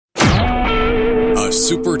a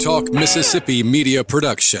SuperTalk Mississippi media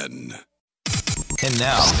production. And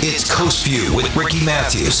now, it's Coast View with Ricky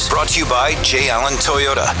Matthews. Brought to you by J. Allen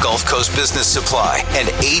Toyota, Gulf Coast Business Supply, and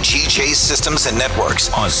AGJ Systems and Networks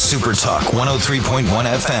on SuperTalk 103.1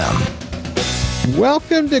 FM.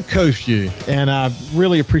 Welcome to Coast View, and I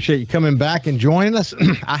really appreciate you coming back and joining us.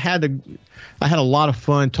 I had a lot of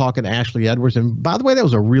fun talking to Ashley Edwards, and by the way, that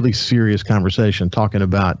was a really serious conversation talking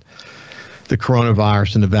about the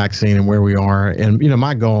coronavirus and the vaccine and where we are. And, you know,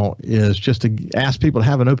 my goal is just to ask people to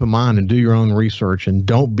have an open mind and do your own research and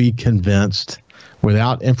don't be convinced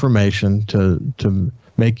without information to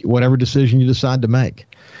make whatever decision you decide to make.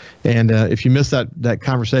 And if you missed that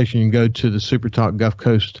conversation, you can go to the SuperTalk Gulf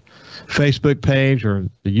Coast Facebook page or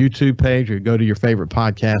the YouTube page, or go to your favorite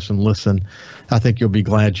podcast and listen. I think you'll be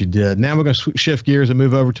glad you did. Now we're going to shift gears and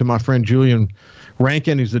move over to my friend Julian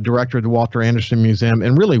Rankin, who's the director of the Walter Anderson Museum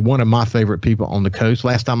and really one of my favorite people on the coast.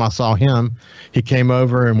 Last time I saw him, he came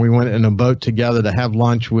over and we went in a boat together to have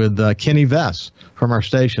lunch with Kenny Vess from our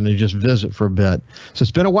station and just visit for a bit. So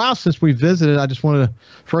it's been a while since we visited. I just wanted to,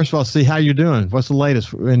 first of all, see how you're doing. What's the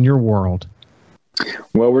latest in your world?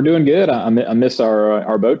 Well, we're doing good. I miss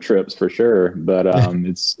our boat trips for sure, but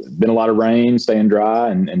it's been a lot of rain, staying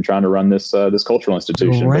dry, and trying to run this cultural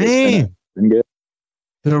institution. The rain. It's been good.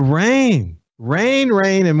 The rain,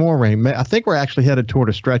 and more rain. I think we're actually headed toward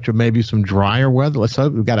a stretch of maybe some drier weather. Let's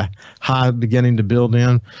hope. We've got a high beginning to build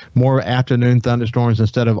in, more afternoon thunderstorms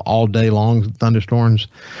instead of all day long thunderstorms.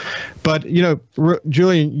 But, you know,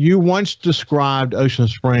 Julian, you once described Ocean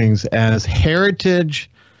Springs as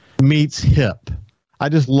heritage meets hip. I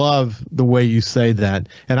just love the way you say that.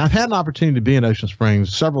 And I've had an opportunity to be in Ocean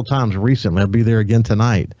Springs several times recently. I'll be there again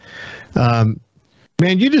tonight.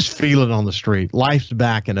 Man, you just feel it on the street. Life's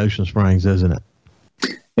back in Ocean Springs, isn't it?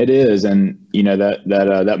 It is. And, you know,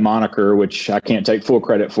 that moniker, which I can't take full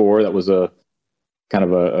credit for, that was a kind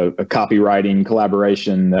of a copywriting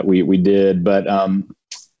collaboration that we did. But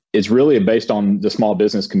it's really based on the small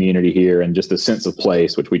business community here and just the sense of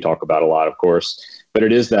place, which we talk about a lot, of course. But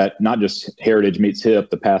it is that not just heritage meets hip,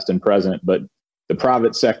 the past and present, but the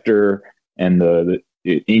private sector and the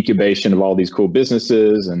incubation of all these cool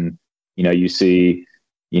businesses. And, you know, you see,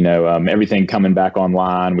 everything coming back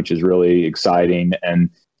online, which is really exciting. And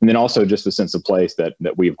then also just the sense of place that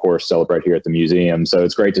we, of course, celebrate here at the museum. So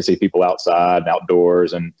it's great to see people outside and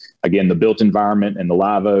outdoors. And again, the built environment and the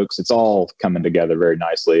live oaks, it's all coming together very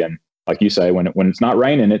nicely. And like you say, when it's not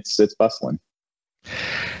raining, it's bustling.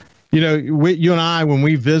 You know, you and I, when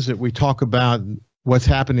we visit, we talk about what's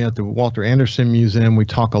happening at the Walter Anderson Museum. We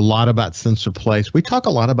talk a lot about sense of place. We talk a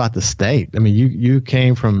lot about the state. I mean, you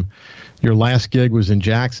came from, your last gig was in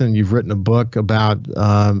Jackson. You've written a book about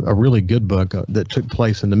a really good book that took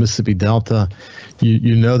place in the Mississippi Delta.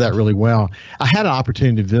 You know that really well. I had an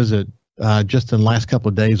opportunity to visit just in the last couple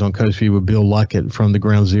of days on Coast View with Bill Luckett from the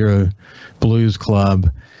Ground Zero Blues Club.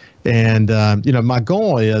 And, my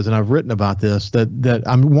goal is, and I've written about this, that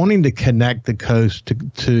I'm wanting to connect the coast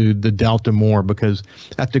to the Delta more, because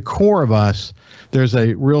at the core of us, there's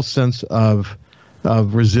a real sense of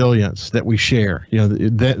resilience that we share,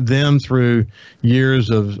 them through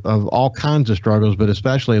years of all kinds of struggles, but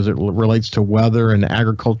especially as it relates to weather and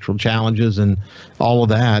agricultural challenges and all of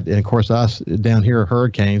that. And of course, us down here,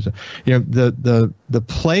 hurricanes, the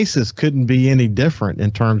places couldn't be any different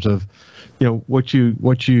in terms of, what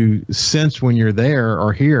you sense when you're there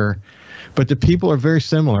or here, but the people are very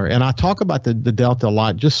similar. And I talk about the Delta a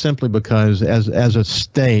lot, just simply because as a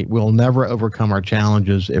state, we'll never overcome our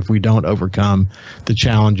challenges if we don't overcome the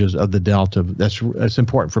challenges of the Delta. That's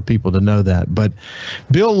important for people to know that. But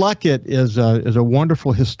Bill Luckett is a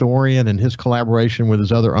wonderful historian, and his collaboration with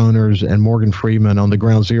his other owners and Morgan Freeman on the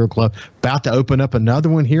Ground Zero Club, about to open up another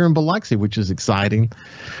one here in Biloxi, which is exciting.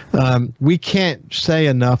 We can't say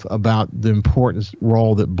enough about the important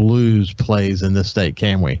role that blues plays in this state,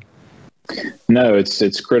 can we? No,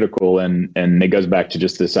 it's critical, and it goes back to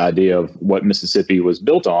just this idea of what Mississippi was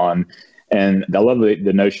built on. And I love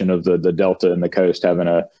the notion of the Delta and the coast having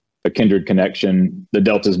a kindred connection. The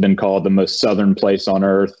Delta has been called the most southern place on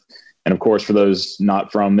earth. And of course, for those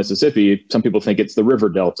not from Mississippi, some people think it's the river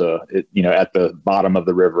Delta, at the bottom of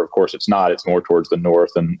the river. Of course, it's not. It's more towards the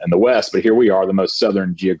north and the west. But here we are, the most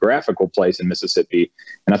southern geographical place in Mississippi.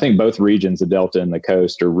 And I think both regions, the Delta and the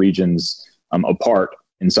coast, are regions apart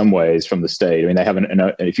in some ways from the state. I mean, they have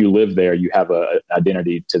if you live there, you have an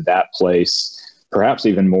identity to that place, perhaps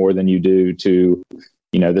even more than you do to,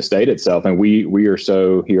 the state itself. And we are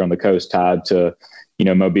so here on the coast tied to,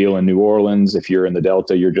 Mobile and New Orleans. If you're in the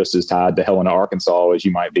Delta, you're just as tied to Helena, Arkansas as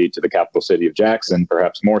you might be to the capital city of Jackson,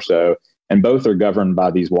 perhaps more so. And both are governed by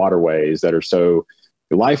these waterways that are so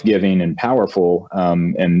life-giving and powerful.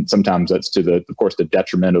 And sometimes that's to of course, the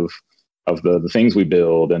detriment of the things we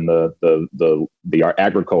build and the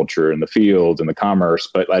agriculture and the fields and the commerce.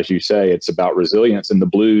 But as you say, it's about resilience, and the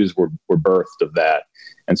blues were birthed of that.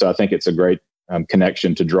 And so I think it's a great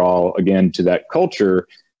connection to draw again to that culture,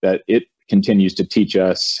 that it continues to teach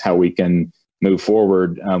us how we can move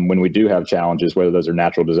forward when we do have challenges, whether those are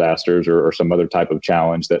natural disasters or some other type of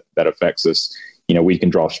challenge that affects us. We can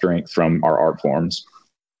draw strength from our art forms.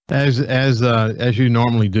 As you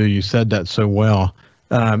normally do, you said that so well.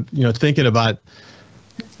 Thinking about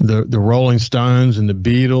the Rolling Stones and the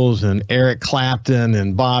Beatles and Eric Clapton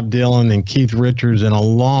and Bob Dylan and Keith Richards and a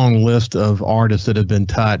long list of artists that have been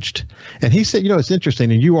touched. And he said, it's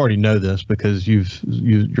interesting, and you already know this because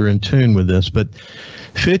you're in tune with this, but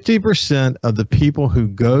 50% of the people who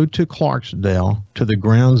go to Clarksdale, to the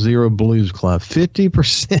Ground Zero Blues Club,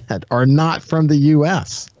 50% are not from the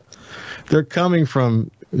U.S. They're coming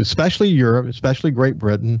from especially Europe, especially Great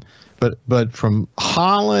Britain, but from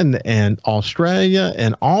Holland and Australia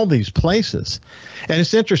and all these places. And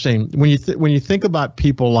it's interesting when you think about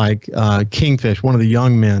people like Kingfish, one of the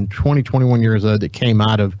young men, 21 years old, that came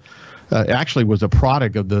out of actually was a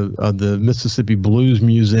product of the Mississippi Blues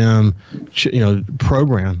Museum,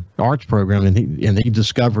 program, arts program, and he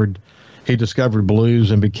discovered blues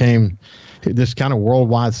and became this kind of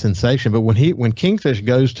worldwide sensation. But when Kingfish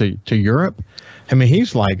goes to Europe, I mean,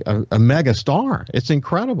 he's like a mega star. It's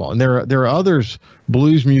incredible. And there are others,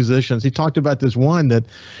 blues musicians. He talked about this one that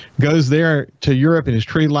goes there to Europe and is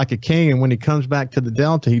treated like a king. And when he comes back to the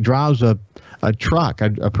Delta, he drives a truck,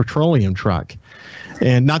 a petroleum truck.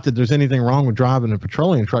 And not that there's anything wrong with driving a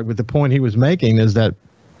petroleum truck, but the point he was making is that,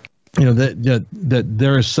 that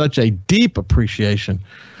there is such a deep appreciation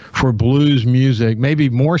for blues music, maybe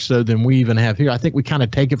more so than we even have here. I think we kind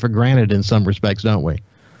of take it for granted in some respects, don't we?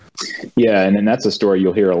 Yeah, and that's a story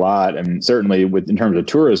you'll hear a lot, and certainly in terms of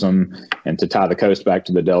tourism, and to tie the coast back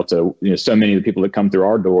to the Delta, so many of the people that come through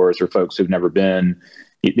our doors are folks who've never been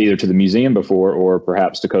either to the museum before or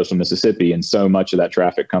perhaps to coastal Mississippi, and so much of that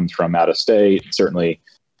traffic comes from out of state. Certainly,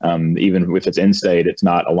 even if it's in state, it's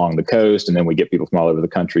not along the coast, and then we get people from all over the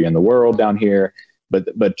country and the world down here.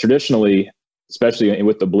 But traditionally, especially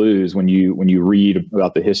with the blues, when you read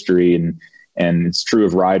about the history, and it's true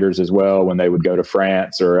of writers as well, when they would go to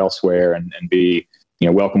France or elsewhere and be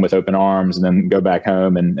welcome with open arms, and then go back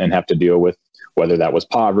home and have to deal with whether that was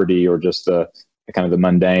poverty or just the kind of the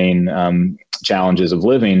mundane challenges of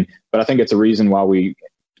living. But I think it's a reason why we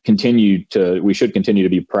should continue to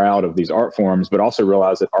be proud of these art forms, but also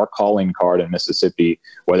realize that our calling card in Mississippi,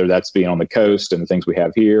 whether that's being on the coast and the things we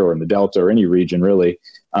have here or in the Delta or any region really,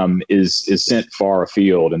 is sent far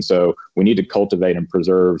afield. And so we need to cultivate and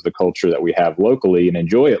preserve the culture that we have locally and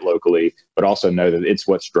enjoy it locally, but also know that it's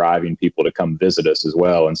what's driving people to come visit us as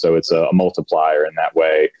well. And so it's a multiplier in that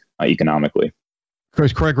way economically. Of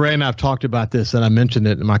course, Craig Ray and I have talked about this, and I mentioned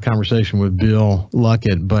it in my conversation with Bill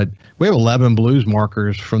Luckett, but we have 11 blues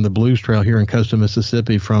markers from the Blues Trail here in coastal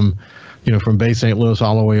Mississippi, from Bay St. Louis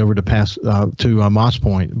all the way over to Moss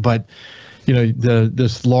Point. But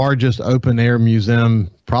this largest open air museum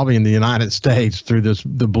probably in the United States through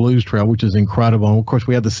the Blues Trail, which is incredible. And of course,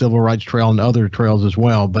 we have the Civil Rights Trail and other trails as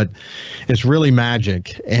well, but it's really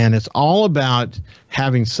magic. And it's all about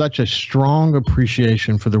having such a strong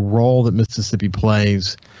appreciation for the role that Mississippi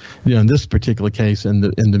plays, in this particular case, in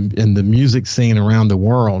the music scene around the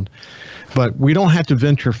world. But we don't have to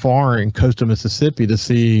venture far in coastal Mississippi to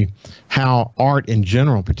see how art in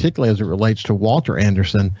general, particularly as it relates to Walter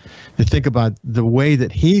Anderson, to think about the way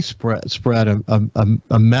that he spread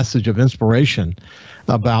a message of inspiration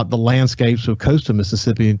about the landscapes of coastal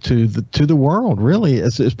Mississippi to the world. Really,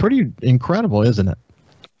 it's pretty incredible, isn't it?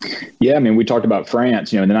 Yeah, I mean, we talked about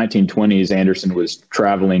France. In the 1920s, Anderson was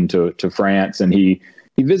traveling to France, and he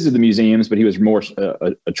visited the museums, but he was more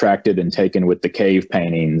attracted and taken with the cave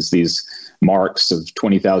paintings, these marks of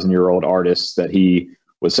 20,000-year-old artists that he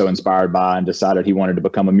was so inspired by, and decided he wanted to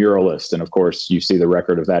become a muralist. And of course, you see the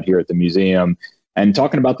record of that here at the museum. And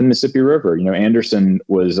talking about the Mississippi River, Anderson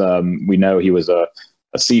was, we know he was a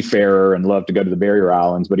seafarer and loved to go to the barrier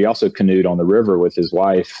islands, but he also canoed on the river with his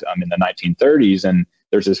wife in the 1930s. And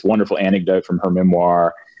there's this wonderful anecdote from her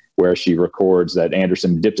memoir where she records that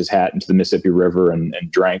Anderson dipped his hat into the Mississippi River and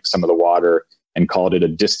drank some of the water and called it a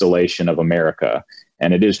distillation of America.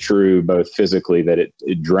 And it is true, both physically, that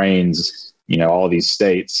it drains, all these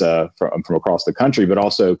states from across the country, but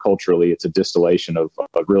also culturally, it's a distillation of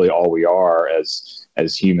really all we are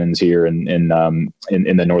as humans here in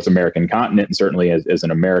the North American continent, and certainly as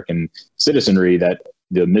an American citizenry, that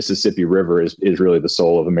the Mississippi River is really the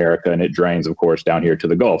soul of America, and it drains, of course, down here to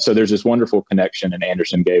the Gulf. So there's this wonderful connection, and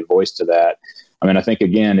Anderson gave voice to that. I mean, I think,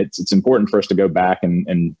 again, it's important for us to go back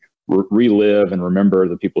and relive and remember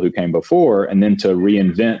the people who came before, and then to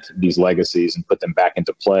reinvent these legacies and put them back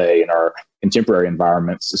into play in our contemporary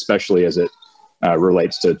environments, especially as it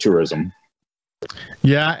relates to tourism.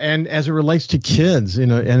 Yeah, and as it relates to kids,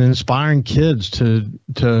 and inspiring kids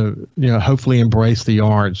to hopefully embrace the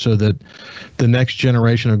art, so that the next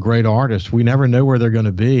generation of great artists, we never know where they're going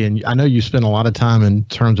to be. And I know you spend a lot of time in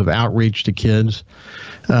terms of outreach to kids.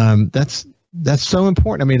 That's so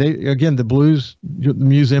important. I mean, the Blues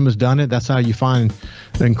Museum has done it. That's how you find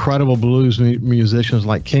incredible blues musicians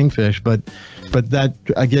like Kingfish. But that,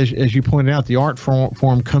 I guess, as you pointed out, the art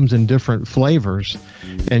form comes in different flavors.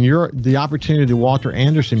 And the opportunity the Walter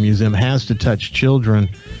Anderson Museum has to touch children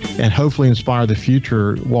and hopefully inspire the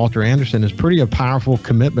future Walter Anderson is pretty a powerful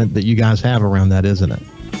commitment that you guys have around that, isn't it?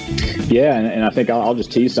 Yeah, and I think I'll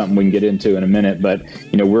just tease something we can get into in a minute. But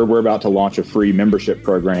we're about to launch a free membership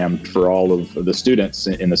program for all of the students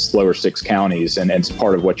in the lower 6 counties, and it's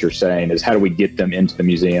part of what you're saying is how do we get them into the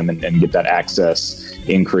museum and get that access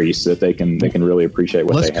increase so that they can really appreciate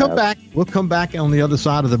what they have. We'll come back on the other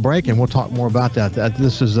side of the break, and we'll talk more about that.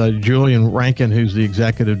 This is Julian Rankin, who's the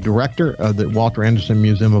executive director of the Walter Anderson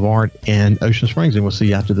Museum of Art in Ocean Springs, and we'll see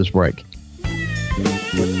you after this break.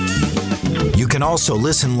 You can also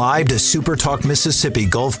listen live to Super Talk Mississippi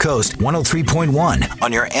Gulf Coast 103.1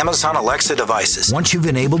 on your Amazon Alexa devices. Once you've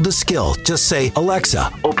enabled the skill, just say,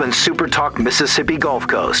 Alexa, open Super Talk Mississippi Gulf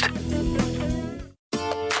Coast.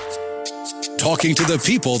 Talking to the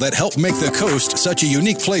people that help make the coast such a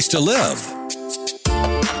unique place to live.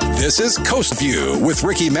 This is Coast View with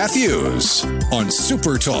Ricky Matthews on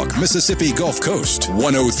Super Talk Mississippi Gulf Coast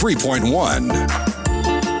 103.1.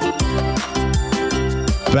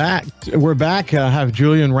 We're back. I have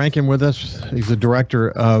Julian Rankin with us. He's the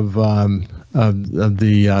director of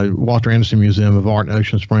the Walter Anderson Museum of Art in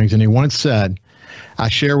Ocean Springs. And he once said, I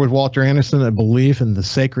share with Walter Anderson a belief in the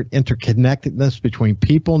sacred interconnectedness between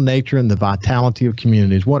people, nature, and the vitality of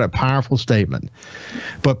communities. What a powerful statement.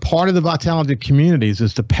 But part of the vitality of communities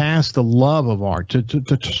is to pass the love of art,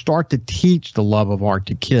 to start to teach the love of art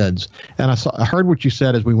to kids. And I heard what you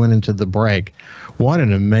said as we went into the break. What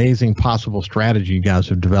an amazing possible strategy you guys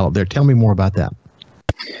have developed there. Tell me more about that.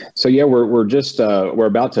 So yeah, we're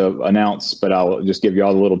about to announce, but I'll just give you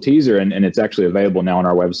all a little teaser, and it's actually available now on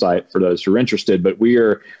our website for those who are interested. But we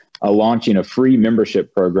are launching a free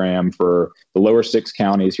membership program for the lower 6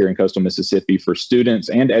 counties here in coastal Mississippi for students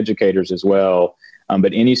and educators as well.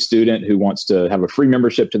 But any student who wants to have a free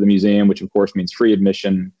membership to the museum, which of course means free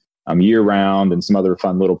admission year round and some other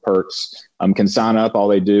fun little perks, can sign up. All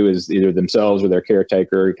they do is either themselves or their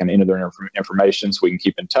caretaker can enter their information so we can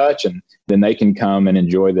keep in touch, and then they can come and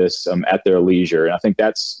enjoy this at their leisure. And I think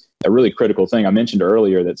that's a really critical thing. I mentioned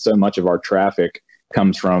earlier that so much of our traffic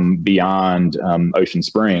comes from beyond Ocean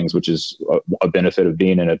Springs, which is a benefit of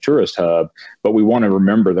being in a tourist hub. But we want to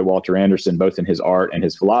remember that Walter Anderson, both in his art and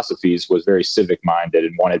his philosophies, was very civic minded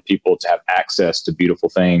and wanted people to have access to beautiful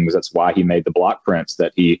things. That's why he made the block prints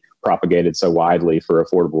that he propagated so widely for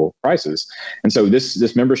affordable prices. And so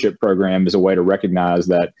this membership program is a way to recognize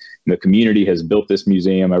that the community has built this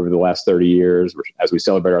museum over the last 30 years. As we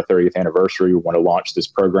celebrate our 30th anniversary, we want to launch this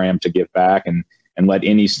program to give back and let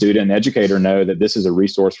any student and educator know that this is a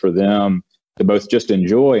resource for them to both just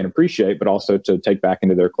enjoy and appreciate, but also to take back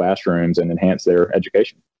into their classrooms and enhance their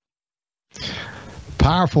education.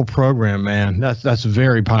 Powerful program, man. That's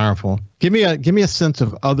very powerful. Give me a sense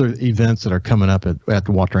of other events that are coming up at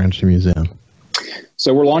the Walter Anderson Museum.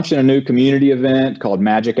 So we're launching a new community event called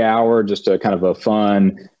Magic Hour, just a kind of a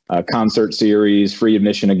fun concert series, free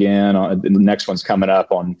admission again. The next one's coming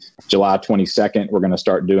up on July 22nd. We're going to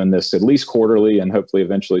start doing this at least quarterly and hopefully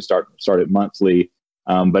eventually start it monthly.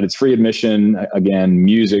 But it's free admission, again,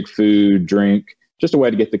 music, food, drink, just a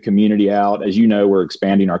way to get the community out. As you know, we're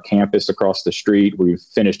expanding our campus across the street. We've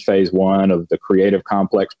finished phase 1 of the Creative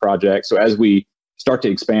Complex project. So as we start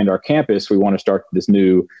to expand our campus, we want to start this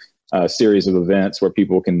new series of events where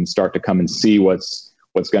people can start to come and see what's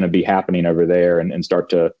going to be happening over there and start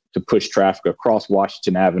to push traffic across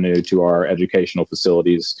Washington Avenue to our educational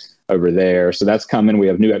facilities over there. So that's coming. We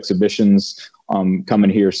have new exhibitions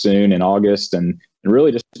coming here soon in August, and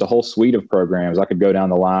really just a whole suite of programs. I could go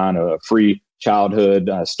down the line, a free childhood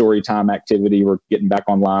story time activity. We're getting back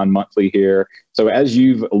online monthly here. So as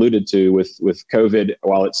you've alluded to with COVID,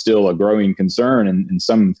 while it's still a growing concern in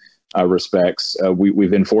some respects,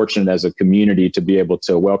 we've been fortunate as a community to be able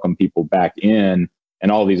to welcome people back in.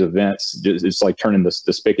 And all these events, it's like turning the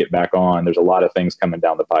spigot back on. There's a lot of things coming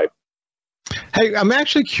down the pipe. Hey, I'm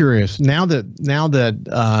actually curious now that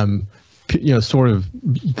sort of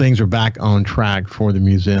things are back on track for the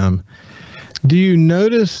museum. Do you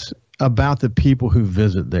notice about the people who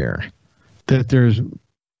visit there that there's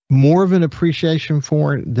more of an appreciation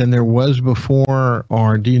for it than there was before,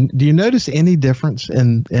 or do you notice any difference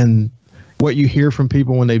in what you hear from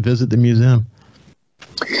people when they visit the museum?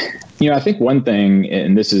 I think one thing,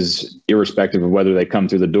 and this is irrespective of whether they come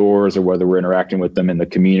through the doors or whether we're interacting with them in the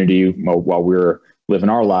community while we're living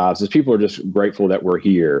our lives, is people are just grateful that we're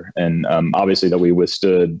here. And obviously that we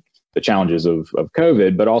withstood the challenges of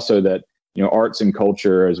COVID, but also that, arts and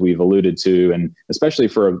culture, as we've alluded to, and especially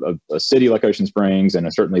for a city like Ocean Springs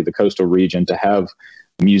and certainly the coastal region, to have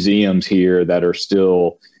museums here that are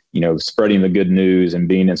still, spreading the good news and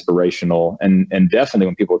being inspirational. And definitely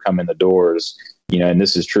when people come in the doors, and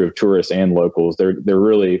this is true of tourists and locals, they're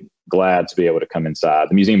really glad to be able to come inside.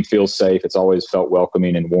 The museum feels safe. It's always felt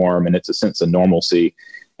welcoming and warm, and it's a sense of normalcy.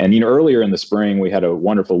 And, earlier in the spring, we had a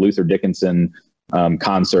wonderful Luther Dickinson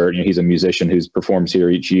concert. He's a musician who performs here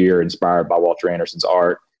each year, inspired by Walter Anderson's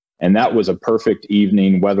art. And that was a perfect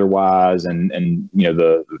evening weather-wise, and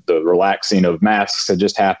the relaxing of masks had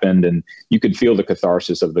just happened, and you could feel the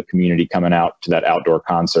catharsis of the community coming out to that outdoor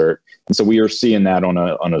concert. And so we are seeing that on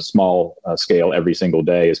a small scale every single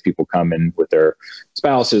day as people come in with their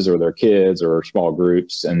spouses or their kids or small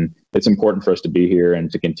groups. And it's important for us to be here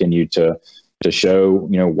and to continue to show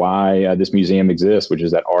why this museum exists, which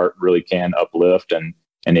is that art really can uplift and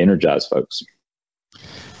energize folks.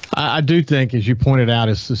 I do think, as you pointed out,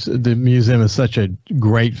 the museum is such a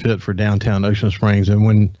great fit for downtown Ocean Springs. And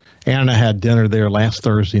when Ann and I had dinner there last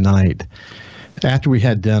Thursday night, after we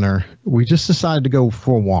had dinner, we just decided to go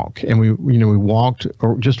for a walk. And we walked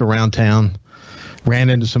just around town, ran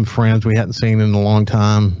into some friends we hadn't seen in a long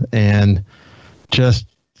time, and just,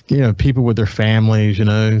 people with their families,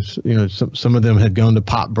 some of them had gone to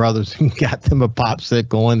Pop Brothers and got them a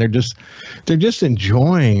popsicle, and they're just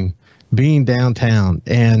enjoying being downtown.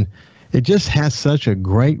 And it just has such a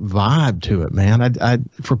great vibe to it, man.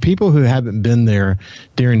 For people who haven't been there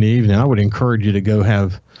during the evening, I would encourage you to go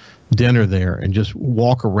have dinner there and just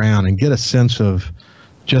walk around and get a sense of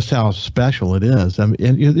just how special it is. I mean,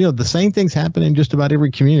 the same things happen in just about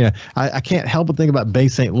every community. I can't help but think about Bay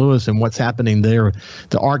St. Louis and what's happening there.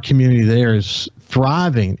 The art community there is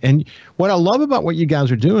thriving. And what I love about what you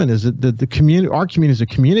guys are doing is that our communities are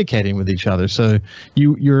communicating with each other. So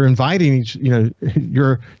you're inviting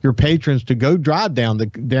your patrons to go drive down to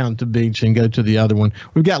the beach and go to the other one.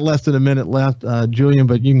 We've got less than a minute left, Julian,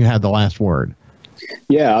 but you can have the last word.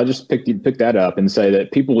 Yeah, I'll just pick that up and say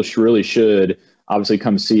that people really should obviously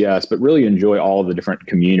come see us, but really enjoy all of the different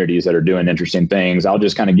communities that are doing interesting things. I'll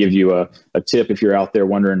just kind of give you a tip if you're out there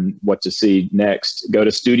wondering what to see next. Go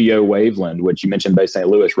to Studio Waveland, which you mentioned Bay St.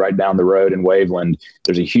 Louis, right down the road in Waveland.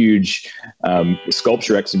 There's a huge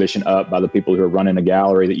sculpture exhibition up by the people who are running a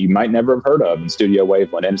gallery that you might never have heard of in Studio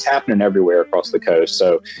Waveland. And it's happening everywhere across the coast.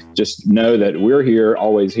 So just know that we're here,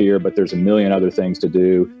 always here, but there's a million other things to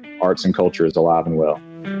do. Arts and culture is alive and well.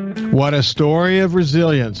 What a story of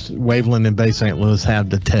resilience Waveland and Bay St. Louis have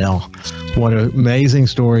to tell. What an amazing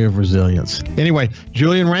story of resilience. Anyway,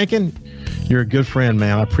 Julian Rankin, you're a good friend,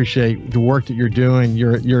 man. I appreciate the work that you're doing.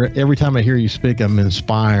 You're every time I hear you speak, I'm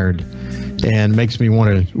inspired, and makes me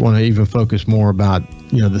want to even focus more about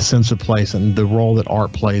the sense of place and the role that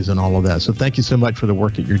art plays in all of that. So thank you so much for the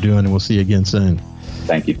work that you're doing, and we'll see you again soon.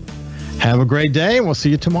 Thank you. Have a great day, and we'll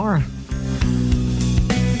see you tomorrow.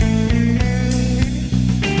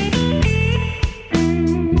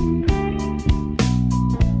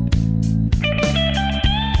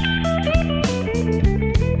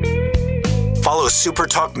 Follow Super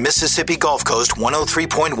Talk Mississippi Gulf Coast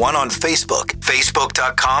 103.1 on Facebook.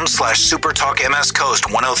 Facebook.com/SuperTalk MS Coast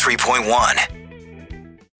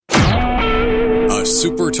 103.1. A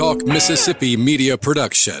Super Talk Mississippi media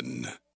production.